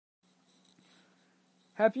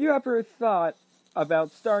Have you ever thought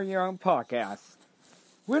about starting your own podcast?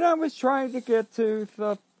 When I was trying to get to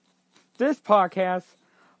this podcast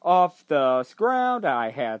off the ground,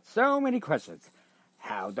 I had so many questions.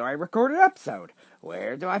 How do I record an episode?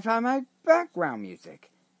 Where do I find my background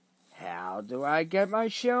music? How do I get my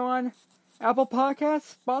show on Apple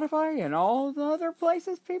Podcasts, Spotify, and all the other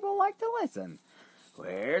places people like to listen?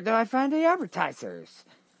 Where do I find the advertisers?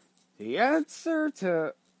 The answer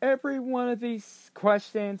to every one of these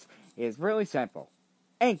questions is really simple.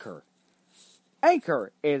 Anchor.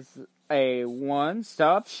 Anchor is a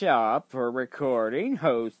one-stop shop for recording,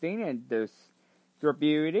 hosting, and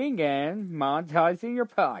distributing and monetizing your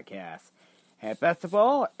podcast. And best of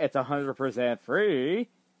all, it's 100% free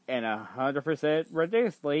and 100%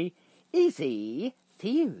 ridiculously easy to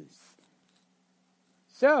use.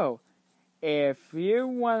 So, if you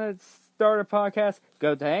want to start a podcast,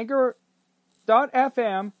 go to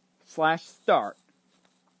anchor.fm/start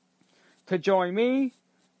to join me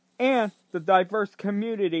and the diverse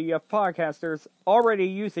community of podcasters already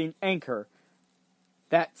using Anchor.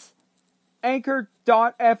 That's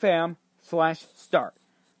anchor.fm/start.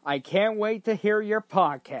 I can't wait to hear your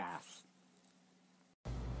podcast.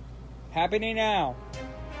 Happening now.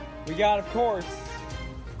 We got, of course,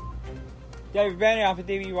 David Benioff and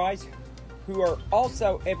D.B. Weiss, who are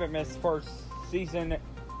also infamous for the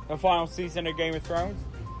final season of Game of Thrones.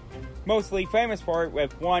 Mostly famous for it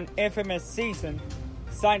with one infamous season,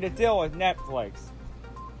 signed a deal with Netflix.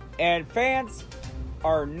 And fans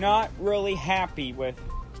are not really happy with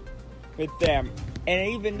them. And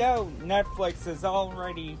even though Netflix is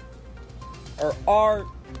already, or are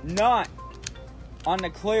not on the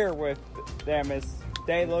clear with them as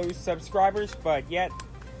they lose subscribers, but yet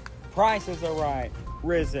prices are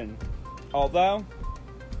risen. Although,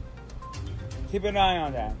 keep an eye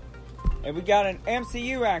on that. And we got an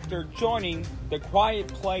MCU actor joining The Quiet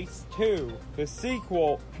Place 2, the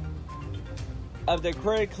sequel of the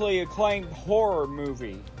critically acclaimed horror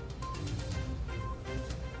movie.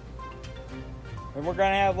 And we're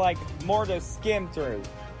gonna have more to skim through.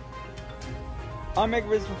 I'm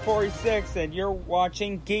Incubus46 and you're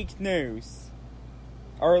watching Geek News.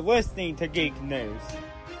 Or listening to Geek News.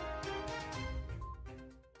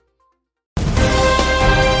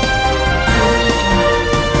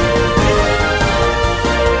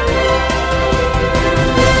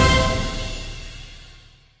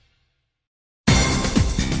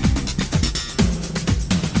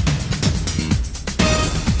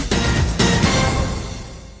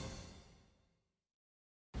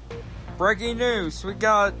 Breaking news, we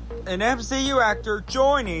got an MCU actor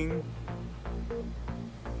joining,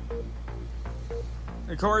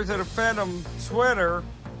 according to the Phantom Twitter,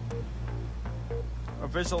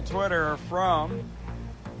 official Twitter from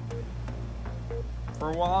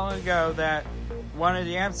a while ago, that one of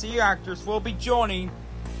the MCU actors will be joining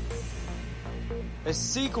a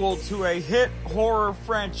sequel to a hit horror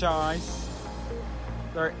franchise,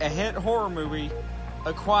 or a hit horror movie,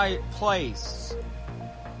 A Quiet Place.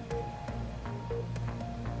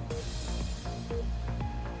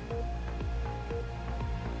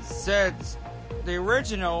 Said the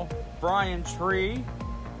original Brian Tree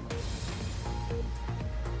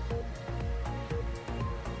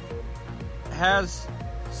has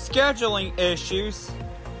scheduling issues,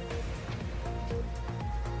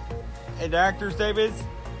 and actors David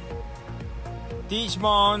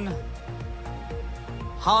Dijmon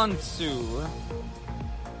Hansu,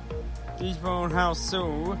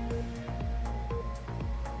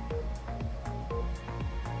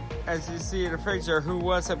 as you see in the picture,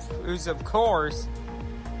 who's of course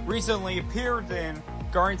recently appeared in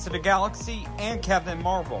Guardians of the Galaxy and Captain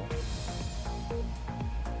Marvel,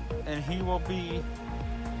 and he will be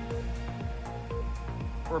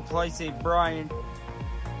replacing Brian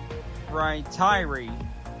Tyree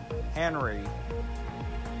Henry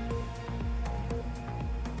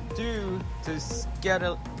due to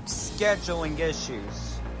scheduling issues.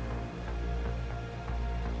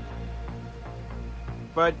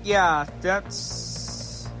 But yeah, I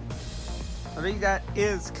think that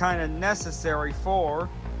is kind of necessary for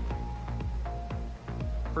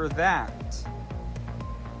that.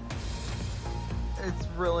 It's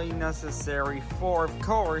really necessary for, of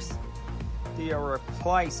course, the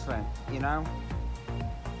replacement,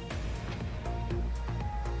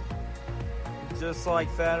 Just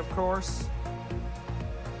like that, of course.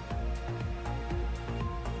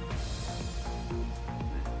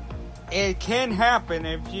 It can happen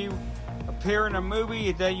if you appear in a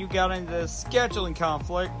movie that you got into a scheduling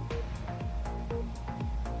conflict.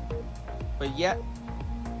 But yet,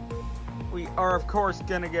 we are of course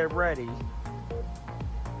gonna get ready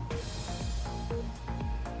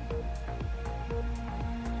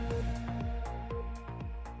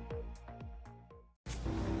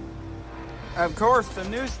of course, the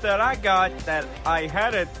news that I got that I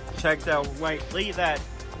hadn't checked out lately, that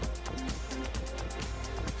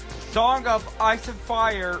Song of Ice and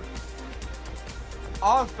Fire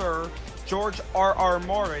author George R.R.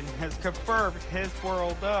 Martin has confirmed his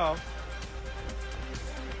world of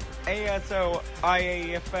ASO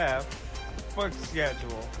IAFF book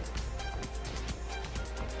schedule.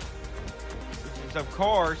 Which is, of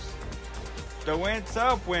course, The Winds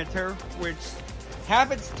of Winter, which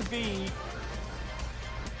happens to be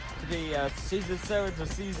the Season 7 to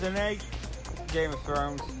Season 8 Game of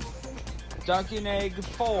Thrones. Dunkin' Egg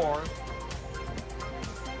 4,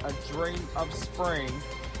 A Dream of Spring.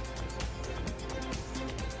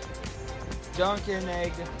 Dunkin'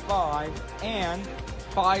 Egg 5, and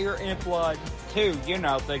Fire and Blood 2, you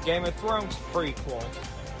know, the Game of Thrones prequel.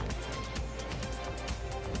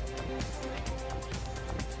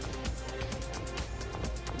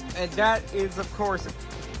 And that is, of course,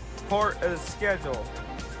 part of the schedule.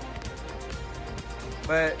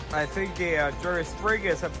 But I think the Dream of Spring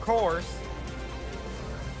is, of course,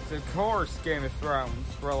 Game of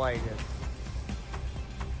Thrones related.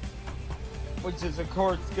 Which is, of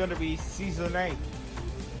course, going to be Season 8.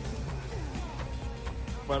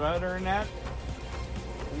 But other than that,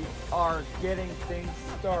 we are getting things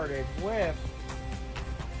started with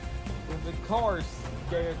of course,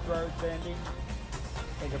 Game of Thrones ending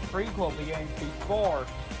and the prequel beginning before,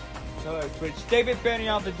 which David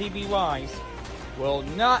Benioff and D.B. Wise will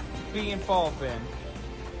not be involved in.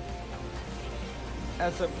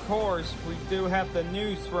 As of course, we do have the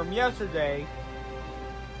news from yesterday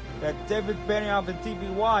that David Benioff and D.B.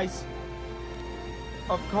 Wise,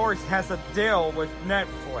 of course, has a deal with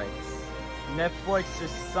Netflix. Netflix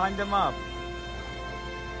just signed them up.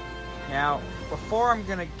 Now, before I'm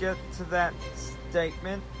going to get to that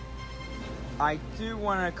statement, I do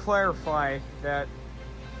want to clarify that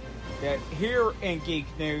here in Geek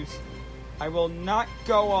News, I will not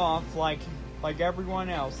go off like everyone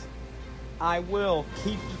else. I will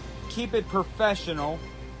keep it professional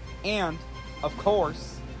and, of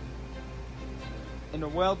course, in a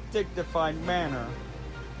well-dignified manner.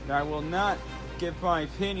 And I will not give my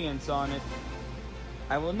opinions on it.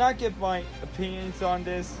 I will not give my opinions on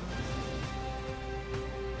this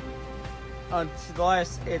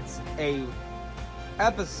unless it's an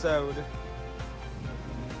episode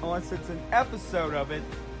of it,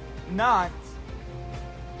 not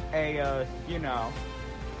a,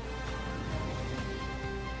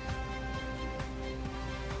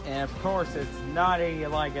 and of course it's not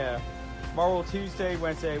a Marvel Tuesday,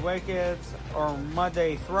 Wednesday Awakens, or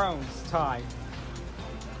Monday Thrones type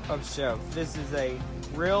of show. This is a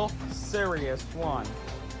real serious one.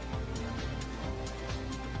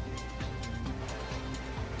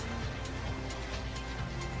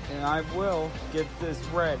 And I will get this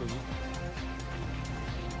ready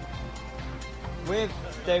with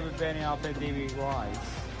David Benioff and D.B. Wise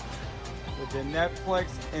with the Netflix,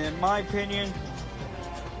 and in my opinion,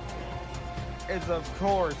 it's of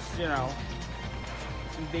course,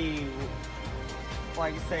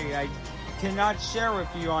 like I say, I cannot share with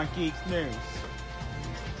you on Geek News.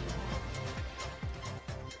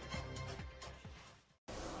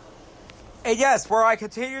 And yes, where I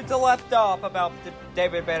continued to left off about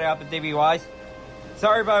David Benioff and D.B. Wise.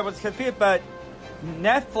 Sorry if I was confused, but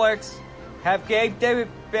Netflix have gave David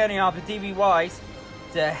Benioff and D.B. Wise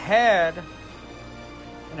to head,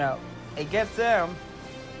 it gives them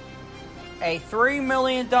a $3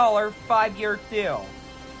 million 5-year deal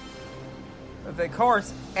with, of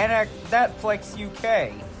course, Netflix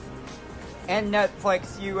UK and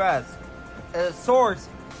Netflix US, a source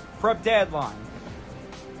from Deadline.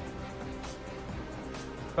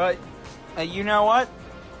 But you know what?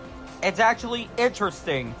 It's actually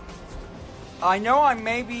interesting. I know I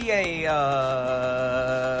may be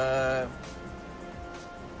I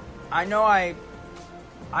know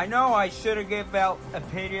I shouldn't give out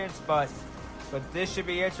opinions, but this should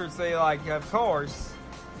be interesting. Of course,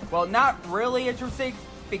 well, not really interesting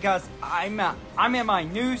because I'm in my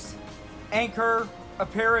news anchor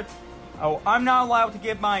appearance. Oh, I'm not allowed to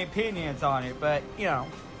give my opinions on it, but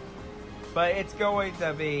but it's going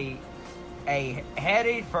to be a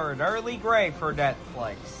heading for an early grave for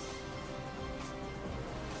Netflix.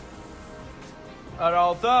 But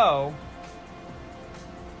although,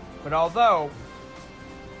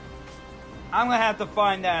 I'm going to have to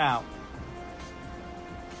find that out.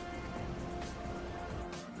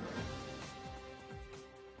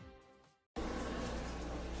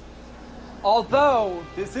 Although,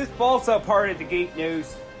 this is also part of the Geek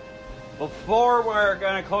News, before we're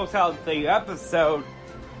going to close out the episode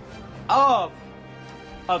of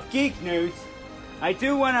Geek News, I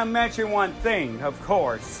do want to mention one thing, of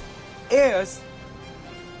course, it's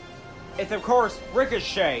of course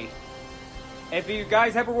Ricochet. If you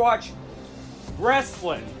guys ever watch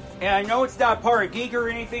wrestling, and I know it's not part of Geek or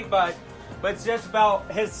anything, but it's just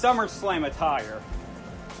about his SummerSlam attire.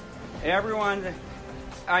 Everyone,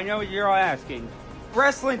 I know you're all asking,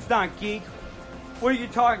 wrestling's not Geek. What are you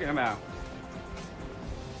talking about?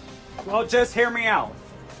 Well, just hear me out.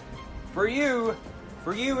 For you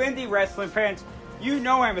indie wrestling fans, you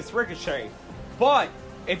know him as Ricochet. But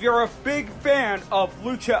if you're a big fan of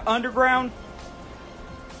Lucha Underground,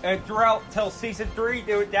 and throughout till season 3,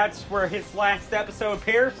 dude, that's where his last episode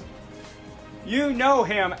appears, you know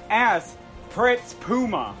him as Prince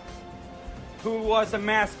Puma, who was a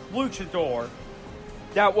masked luchador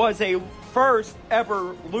that was a first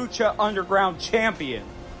ever Lucha Underground champion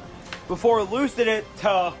before losing it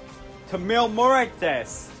to Mil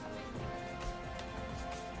Muertes.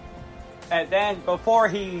 And then before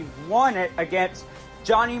he won it against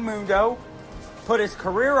Johnny Mundo, put his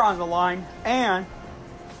career on the line, and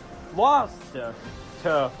lost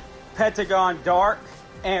to Pentagon Dark,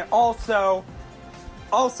 and also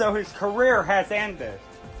his career has ended.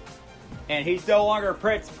 And he's no longer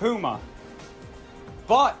Prince Puma.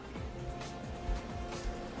 But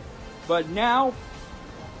now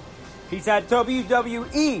he's at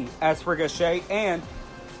WWE as Ricochet, and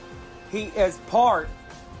he is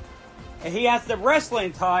and he has the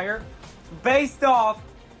wrestling attire based off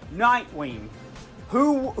Nightwing,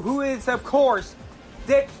 who is, of course,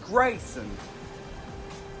 Dick Grayson.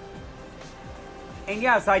 And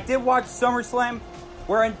yes, I did watch SummerSlam,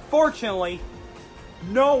 where unfortunately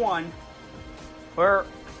no one, where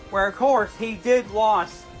of course he did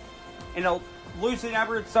lose in a losing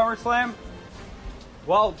effort at SummerSlam,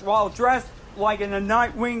 while dressed like in a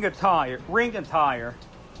Nightwing ring attire.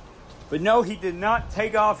 But no, he did not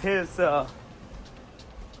take off his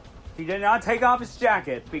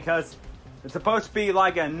jacket, because it's supposed to be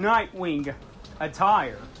like a Nightwing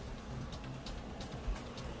attire.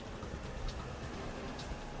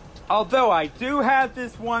 Although I do have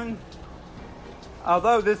this is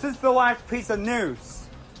the last piece of news,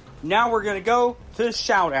 now we're going to go to the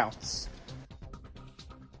shoutouts.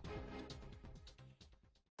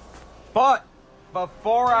 But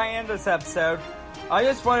before I end this episode, I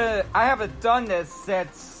haven't done this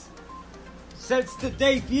since the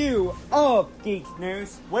debut of Geek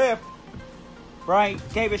News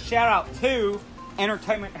gave a shout out to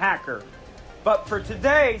Entertainment Hacker. But for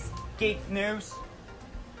today's Geek News,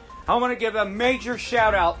 I want to give a major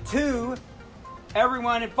shout out to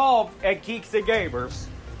everyone involved at Geeks and Gamers.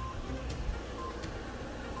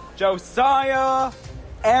 Josiah,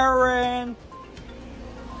 Aaron,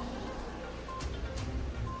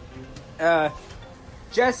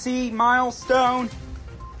 Jesse Milestone,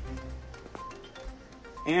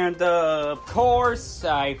 and of course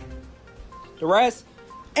the rest,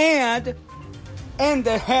 and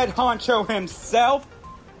the head honcho himself,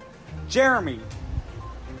 Jeremy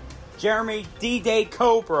D-Day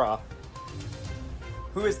Cobra,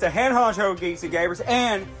 who is the head honcho of Geeks and Gamers,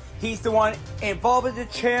 and he's the one involved with the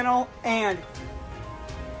channel. And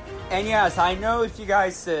yes, I know if you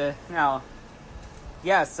guys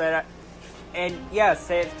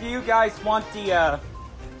if you guys want the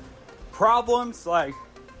problems, like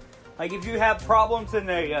if you have problems in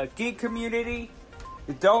the geek community,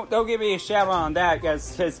 don't give me a shout out on that,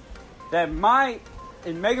 because in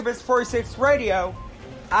Megabits 46 Radio,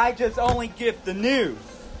 I just only give the news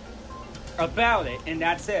about it, and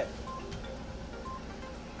that's it.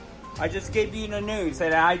 I just give you the news,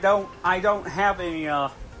 and I don't have any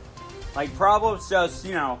problems. Just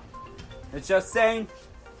it's just saying.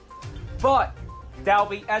 But that'll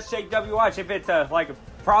be SJWH if it's a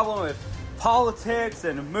problem with politics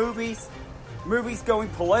and movies going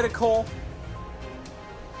political.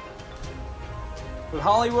 With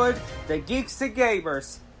Hollywood, the Geeks and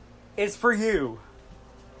Gamers is for you.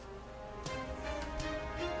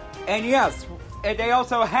 And yes, and they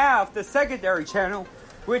also have the secondary channel,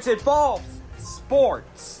 which involves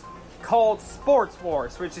sports, called Sports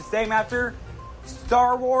Wars, which is named after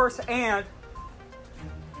Star Wars. And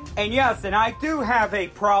yes, and I do have a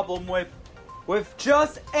problem with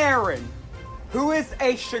just Aaron, who is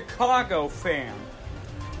a Chicago fan.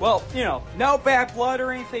 Well, no bad blood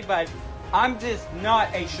or anything, but I'm just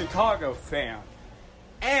not a Chicago fan.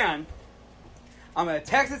 And I'm a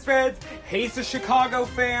Texas fan, he's a Chicago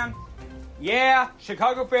fan. Yeah,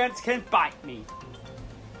 Chicago fans can bite me.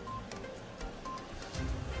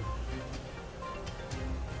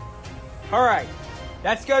 Alright,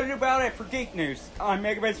 that's going to do about it for Geek News. I'm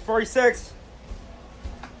Megabits 46.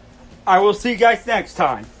 I will see you guys next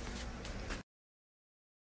time.